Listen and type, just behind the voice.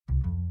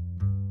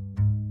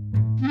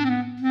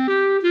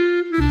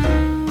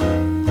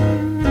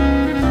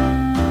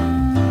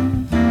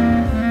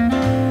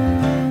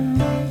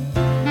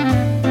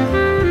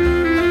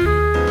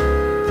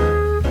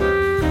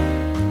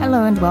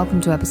welcome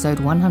to episode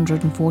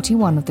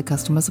 141 of the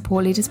Customer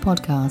Support Leaders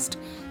Podcast.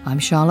 I'm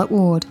Charlotte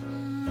Ward.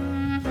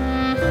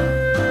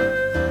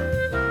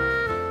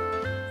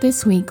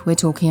 This week we're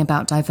talking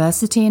about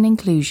diversity and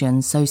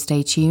inclusion, so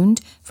stay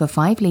tuned for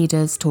 5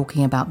 leaders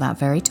talking about that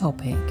very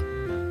topic.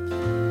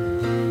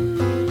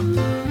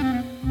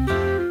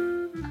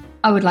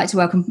 I would like to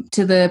welcome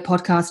to the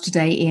podcast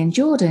today Ian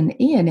Jordan.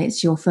 Ian,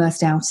 it's your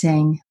first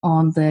outing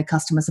on the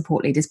Customer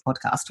Support Leaders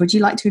Podcast. Would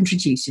you like to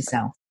introduce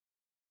yourself?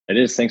 It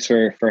is. Thanks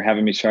for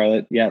having me,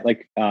 Charlotte. Yeah,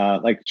 like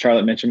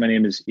Charlotte mentioned, my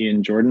name is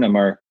Ian Jordan. I'm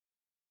our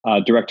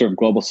Director of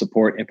Global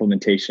Support,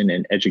 Implementation,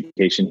 and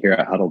Education here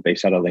at Huddle,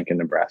 based out of Lincoln,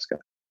 Nebraska.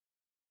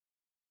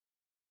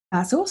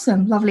 That's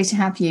awesome. Lovely to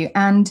have you.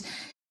 And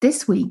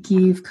this week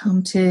you've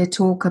come to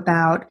talk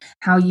about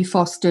how you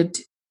fostered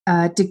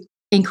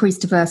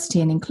increased diversity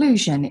and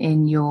inclusion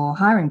in your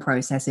hiring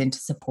process into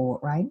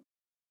support, right?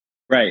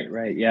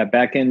 Right. Yeah,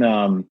 back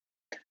in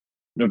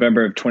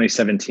November of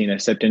 2017, I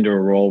stepped into a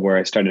role where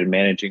I started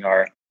managing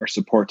our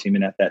support team.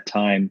 And at that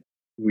time,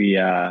 we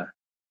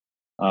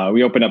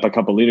opened up a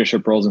couple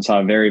leadership roles and saw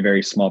a very,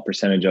 very small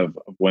percentage of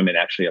women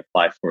actually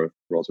apply for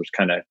roles, which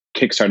kind of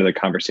kickstarted the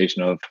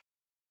conversation of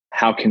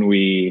how can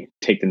we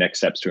take the next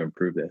steps to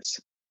improve this.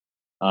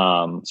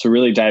 So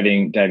really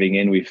diving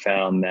in, we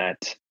found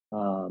that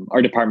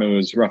our department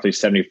was roughly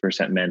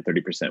 70% men,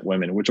 30%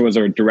 women, which was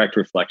a direct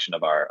reflection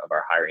of our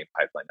hiring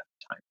pipeline at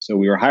the time. So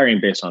we were hiring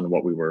based on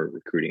what we were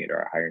recruiting into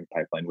our hiring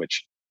pipeline,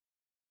 which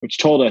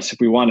told us if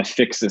we want to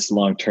fix this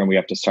long term, we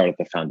have to start at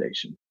the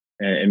foundation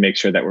and make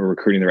sure that we're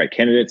recruiting the right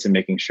candidates and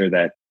making sure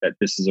that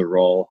this is a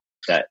role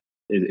that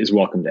is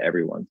welcome to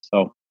everyone.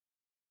 So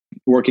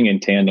working in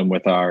tandem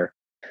with our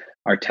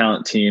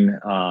talent team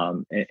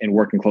and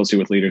working closely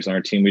with leaders on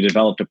our team, we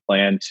developed a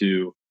plan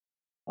to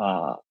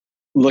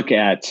look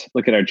at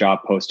our job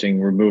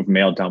posting, remove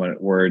male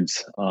dominant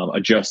words,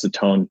 adjust the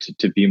tone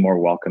to be more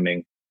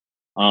welcoming,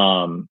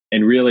 and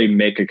really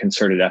make a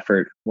concerted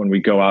effort when we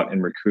go out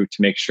and recruit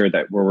to make sure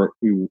that we're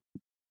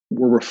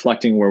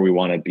reflecting where we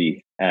want to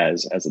be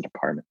as a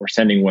department. We're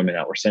sending women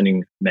out, we're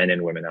sending men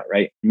and women out,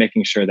 right?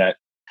 Making sure that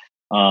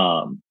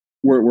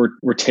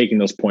we're taking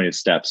those pointed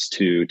steps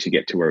to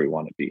get to where we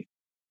want to be.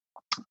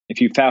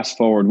 If you fast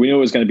forward, we knew it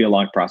was going to be a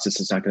long process.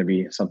 It's not going to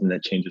be something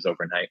that changes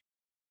overnight.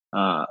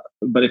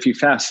 But if you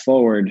fast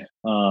forward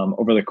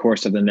over the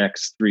course of the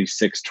next 3,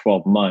 6,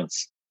 12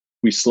 months,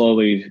 we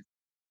slowly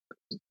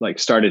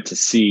started to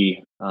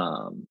see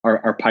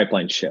our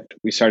pipeline shift.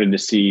 We started to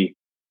see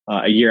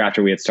a year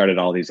after we had started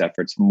all these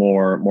efforts,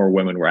 more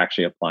women were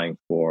actually applying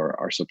for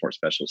our support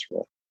specialist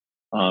role,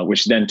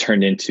 which then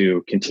turned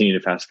into continue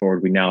to fast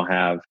forward. We now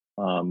have,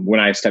 when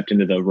I stepped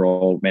into the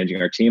role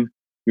managing our team,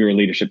 we were a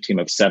leadership team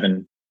of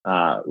 7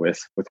 with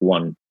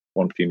one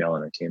female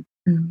on our team.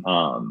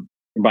 Mm-hmm.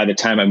 By the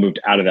time I moved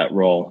out of that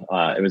role,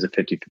 it was a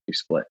 50-50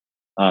 split,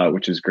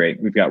 which is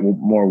great. We've got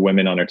more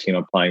women on our team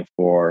applying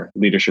for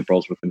leadership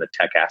roles within the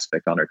tech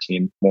aspect on our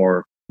team,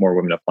 more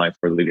women applying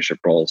for leadership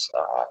roles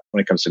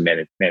when it comes to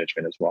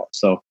management as well.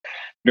 So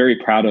very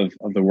proud of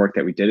the work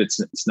that we did.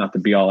 It's not the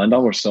be all end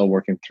all. We're still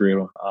working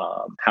through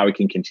how we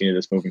can continue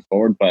this moving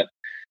forward, but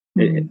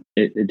it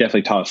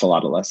definitely taught us a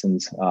lot of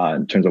lessons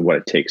in terms of what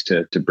it takes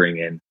to bring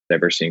in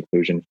diversity and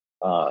inclusion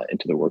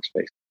into the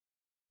workspace.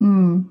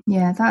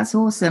 Yeah, that's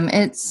awesome.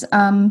 It's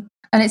and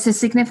it's a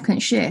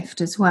significant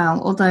shift as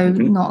well, although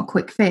not a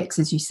quick fix,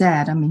 as you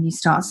said. I mean, you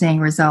start seeing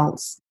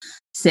results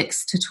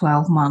 6 to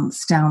 12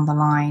 months down the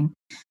line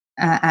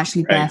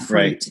actually bear fruit.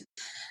 Right.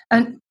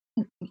 And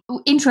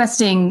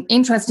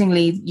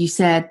interestingly, you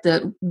said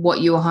that what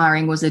you were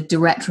hiring was a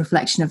direct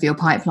reflection of your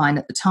pipeline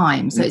at the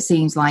time. So it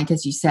seems like,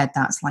 as you said,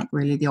 that's like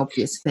really the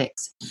obvious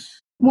fix.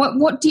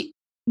 What do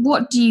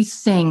you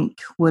think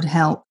would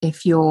help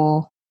if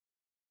the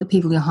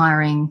people you're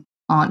hiring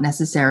aren't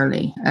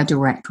necessarily a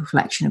direct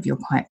reflection of your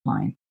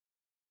pipeline?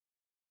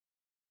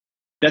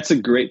 That's a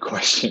great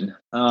question.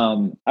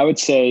 I would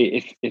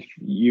say if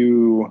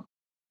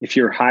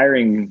your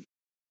hiring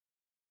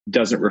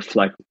doesn't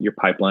reflect your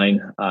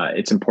pipeline,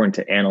 it's important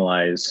to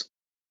analyze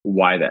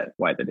why that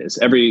is.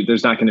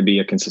 There's not going to be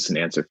a consistent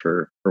answer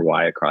for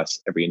why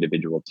across every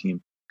individual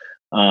team.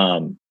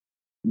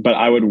 But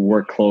I would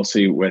work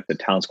closely with the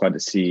talent squad to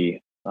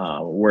see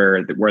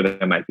where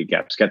there might be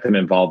gaps. Get them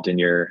involved in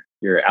your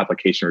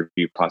application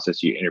review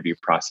process, your interview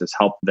process.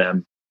 Help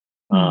them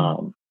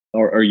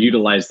or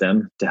utilize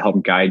them to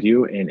help guide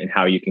you in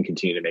how you can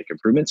continue to make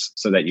improvements,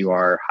 so that you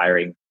are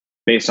hiring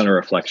based on a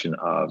reflection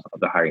of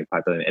the hiring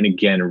pipeline. And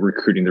again,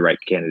 recruiting the right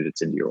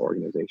candidates into your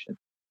organization.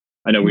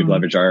 I know we've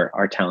leveraged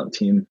our talent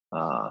team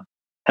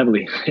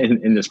heavily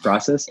in this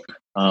process.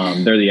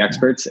 They're the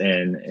experts,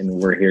 and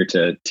we're here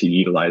to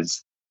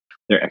utilize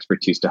their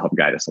expertise to help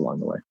guide us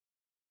along the way.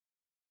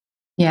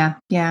 Yeah,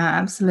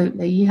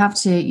 absolutely. You have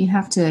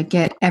to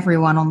get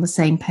everyone on the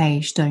same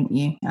page, don't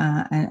you?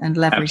 And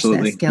leverage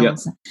their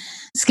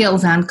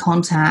skills and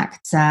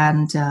contacts.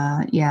 And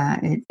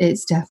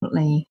it's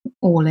definitely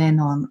all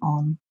in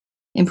on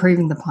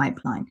improving the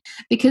pipeline,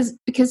 because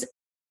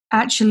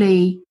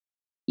actually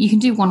you can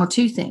do one or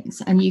two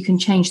things, and you can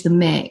change the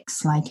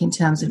mix, like in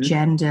terms of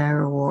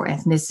gender or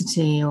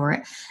ethnicity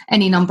or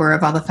any number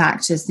of other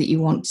factors that you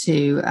want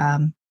to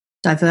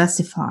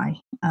diversify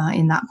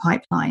in that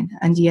pipeline.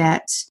 And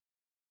yet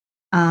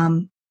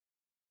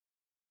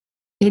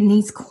it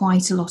needs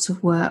quite a lot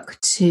of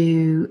work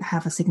to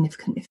have a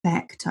significant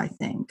effect, I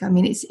think. I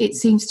mean, it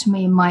seems to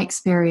me, in my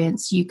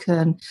experience, you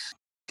can,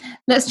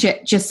 let's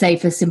just say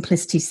for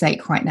simplicity's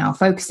sake right now,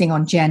 focusing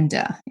on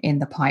gender in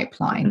the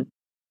pipeline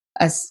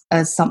as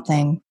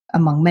something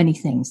among many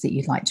things that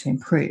you'd like to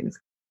improve.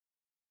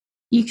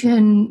 You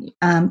can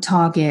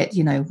target,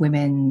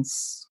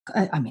 women's,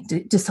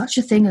 does such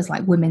a thing as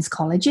like women's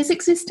colleges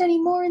exist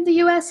anymore in the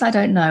US? I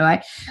don't know.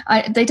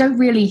 They don't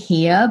really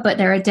here, but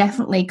there are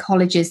definitely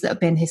colleges that have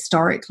been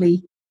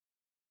historically,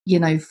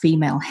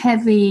 female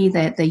heavy.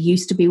 There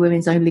used to be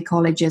women's only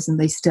colleges, and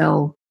they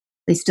still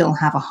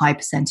have a high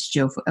percentage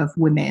of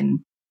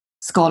women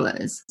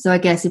scholars. So I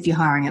guess if you're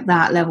hiring at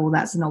that level,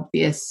 that's an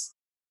obvious.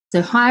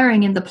 So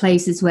hiring in the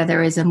places where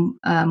there is a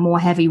more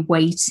heavy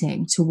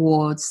weighting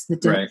towards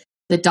the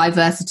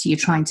diversity you're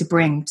trying to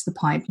bring to the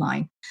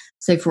pipeline.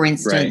 So for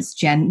instance,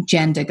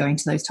 gender, going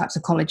to those types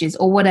of colleges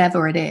or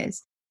whatever it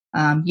is,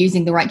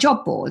 using the right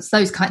job boards,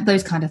 those kind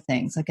of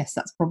things. I guess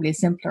that's probably a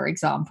simpler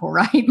example,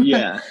 right?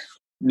 Yeah.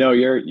 No,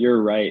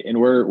 you're right.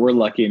 And we're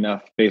lucky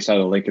enough, based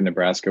out of Lincoln,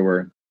 Nebraska,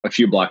 we're a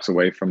few blocks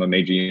away from a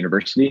major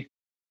university.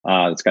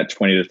 It's got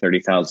 20 to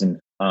 30,000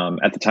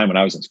 at the time when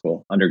I was in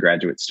school,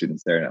 undergraduate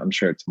students there. I'm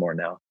sure it's more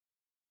now.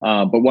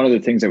 But one of the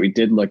things that we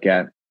did look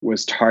at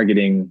was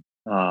targeting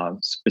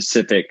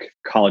specific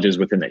colleges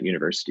within that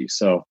university.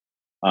 So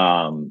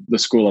the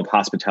School of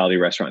Hospitality,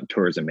 Restaurant, and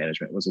Tourism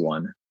Management was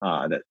one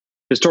that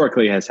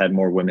historically has had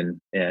more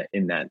women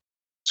in that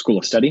school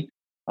of study.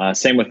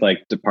 Same with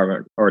like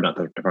not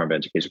the Department of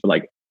Education, but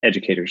like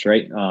educators,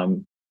 right?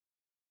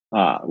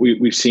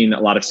 We've seen a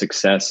lot of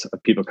success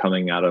of people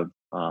coming out of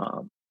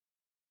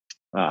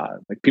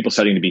like people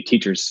studying to be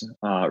teachers,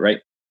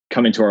 right?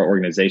 Come into our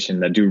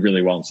organization that do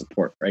really well in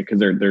support, right? Because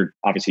they're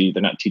obviously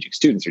they're not teaching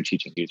students, they're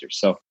teaching users.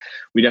 So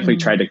we definitely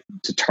try to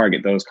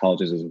target those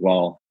colleges as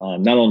well.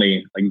 Not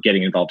only like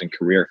getting involved in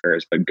career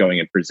fairs, but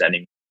going and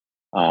presenting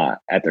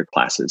at their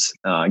classes,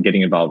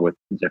 getting involved with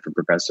different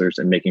professors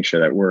and making sure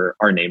that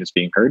our name is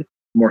being heard.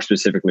 More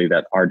specifically,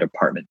 that our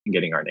department and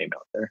getting our name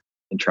out there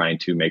and trying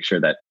to make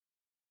sure that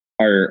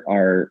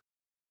our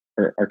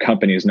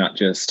company is not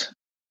just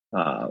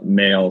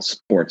male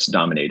sports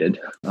dominated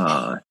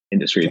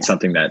industry. It's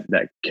something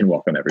that can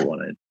welcome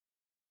everyone in.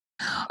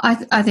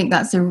 I think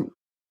that's a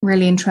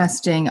really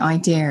interesting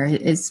idea,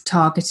 is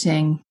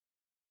targeting,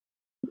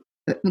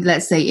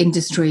 let's say,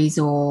 industries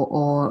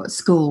or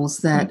schools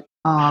that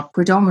are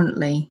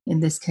predominantly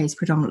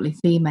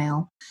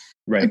female,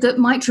 right? That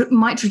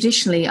might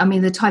traditionally,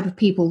 the type of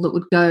people that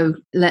would go,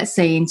 let's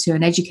say, into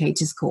an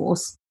educator's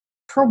course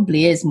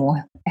probably is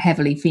more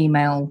heavily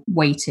female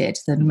weighted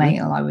than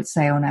male, I would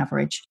say, on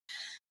average.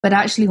 But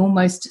actually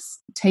almost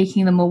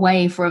taking them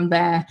away from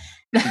their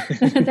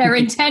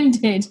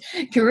intended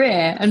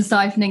career and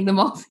siphoning them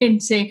off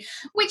into,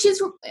 which is,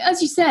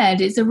 as you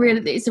said, it's a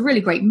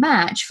really great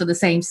match for the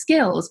same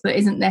skills, but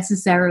isn't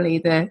necessarily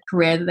the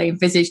career that they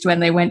envisaged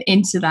when they went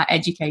into that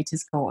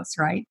educator's course,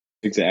 right?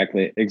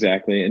 Exactly.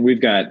 And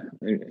we've got,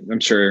 I'm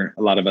sure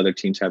a lot of other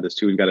teams have this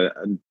too, we've got a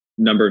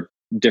number of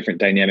different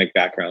dynamic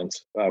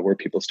backgrounds where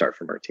people start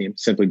from our team,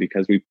 simply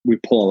because we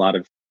pull a lot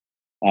of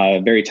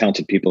very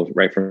talented people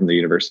right from the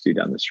university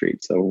down the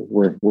street. So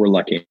we're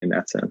lucky in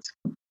that sense.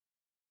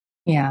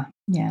 Yeah.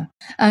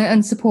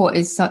 And support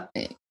is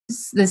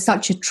there's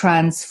such a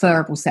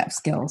transferable set of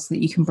skills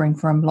that you can bring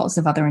from lots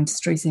of other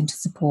industries into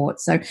support.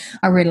 So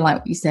I really like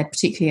what you said,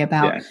 particularly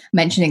about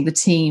mentioning the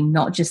team,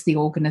 not just the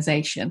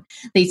organization.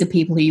 These are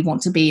people who you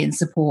want to be in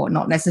support,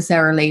 not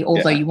necessarily,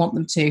 although you want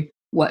them to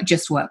work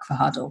for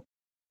Huddle.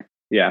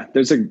 Yeah,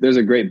 there's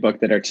a great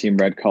book that our team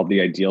read called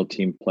The Ideal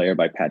Team Player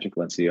by Patrick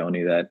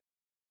Lencioni that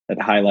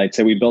highlights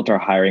that we built our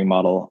hiring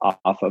model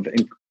off of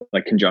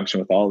like conjunction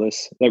with all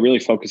this, that really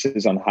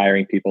focuses on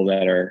hiring people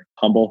that are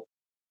humble,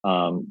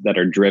 that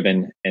are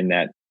driven, and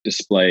that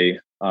display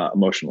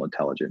emotional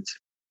intelligence.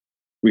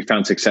 We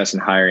found success in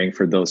hiring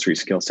for those three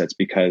skill sets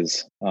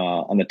because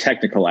on the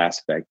technical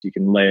aspect, you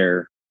can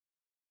layer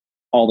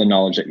all the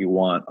knowledge that you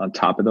want on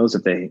top of those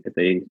if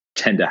they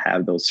tend to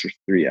have those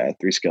three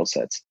skill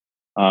sets.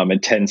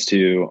 It tends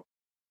to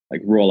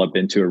like roll up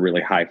into a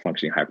really high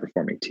functioning, high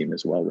performing team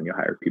as well when you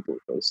hire people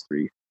with those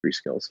three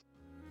skills.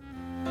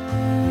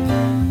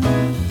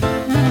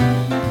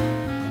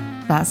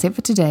 That's it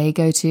for today.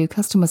 Go to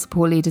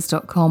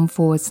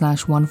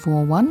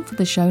customersupportleaders.com/141 for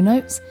the show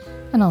notes,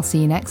 and I'll see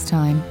you next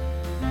time.